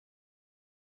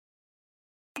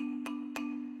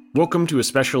Welcome to a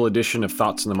special edition of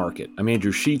Thoughts on the Market. I'm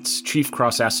Andrew Sheets, Chief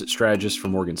Cross-Asset Strategist for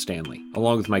Morgan Stanley.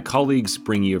 Along with my colleagues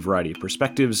bringing you a variety of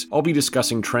perspectives, I'll be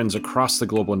discussing trends across the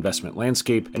global investment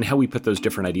landscape and how we put those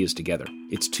different ideas together.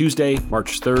 It's Tuesday,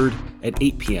 March 3rd at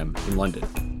 8 p.m. in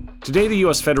London. Today, the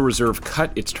U.S. Federal Reserve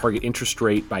cut its target interest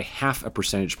rate by 0.5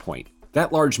 percentage point.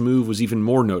 That large move was even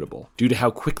more notable due to how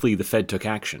quickly the Fed took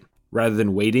action. Rather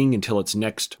than waiting until its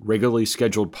next regularly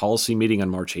scheduled policy meeting on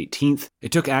March 18th,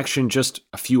 it took action just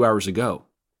a few hours ago.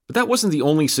 But that wasn't the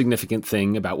only significant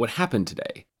thing about what happened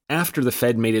today. After the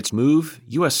Fed made its move,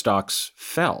 U.S. stocks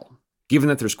fell. Given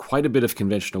that there's quite a bit of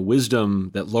conventional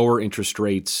wisdom that lower interest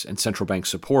rates and central bank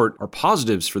support are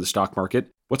positives for the stock market,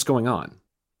 what's going on?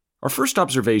 Our first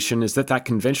observation is that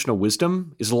conventional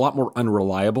wisdom is a lot more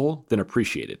unreliable than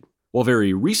appreciated. While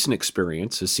very recent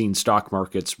experience has seen stock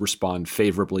markets respond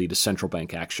favorably to central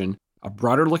bank action, a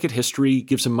broader look at history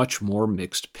gives a much more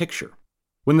mixed picture.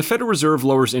 When the Federal Reserve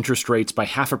lowers interest rates by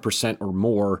 0.5% or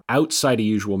more outside a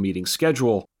usual meeting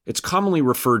schedule, it's commonly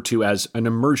referred to as an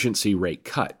emergency rate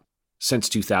cut. Since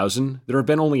 2000, there have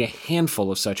been only a handful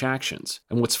of such actions,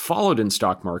 and what's followed in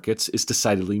stock markets is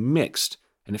decidedly mixed,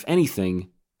 and if anything,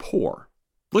 poor.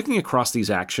 Looking across these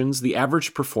actions, the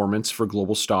average performance for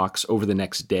global stocks over the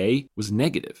next day was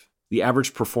negative. The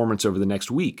average performance over the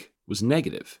next week was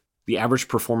negative. The average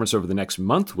performance over the next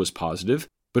month was positive,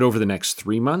 but over the next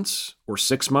 3 months or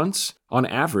 6 months, on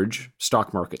average,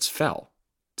 stock markets fell.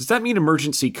 Does that mean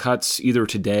emergency cuts either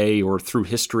today or through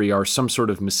history are some sort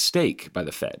of mistake by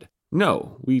the Fed?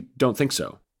 No, we don't think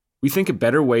so. We think a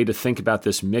better way to think about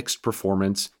this mixed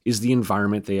performance is the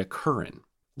environment they occur in.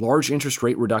 Large interest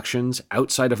rate reductions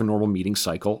outside of a normal meeting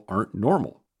cycle aren't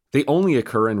normal. They only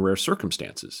occur in rare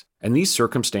circumstances, and these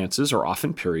circumstances are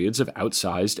often periods of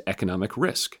outsized economic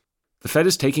risk. The Fed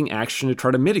is taking action to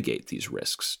try to mitigate these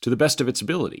risks to the best of its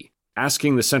ability.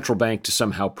 Asking the central bank to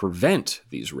somehow prevent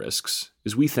these risks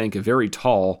is, we think, a very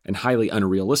tall and highly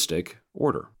unrealistic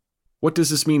order. What does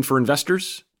this mean for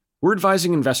investors? We're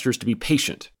advising investors to be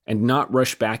patient and not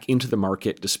rush back into the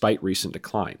market despite recent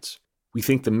declines. We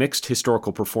think the mixed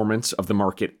historical performance of the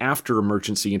market after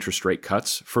emergency interest rate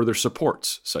cuts further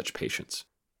supports such patience.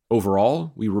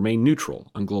 Overall, we remain neutral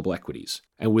on global equities.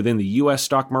 And within the U.S.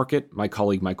 stock market, my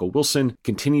colleague Michael Wilson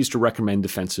continues to recommend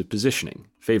defensive positioning,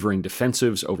 favoring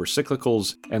defensives over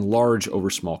cyclicals and large over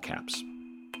small caps.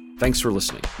 Thanks for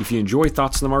listening. If you enjoy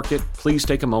Thoughts on the Market, please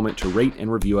take a moment to rate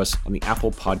and review us on the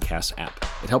Apple Podcasts app.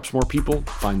 It helps more people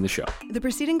find the show. The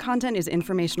preceding content is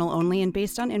informational only and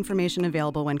based on information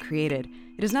available when created.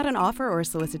 It is not an offer or a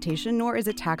solicitation, nor is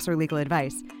it tax or legal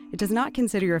advice. It does not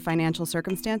consider your financial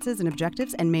circumstances and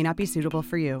objectives and may not be suitable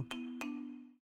for you.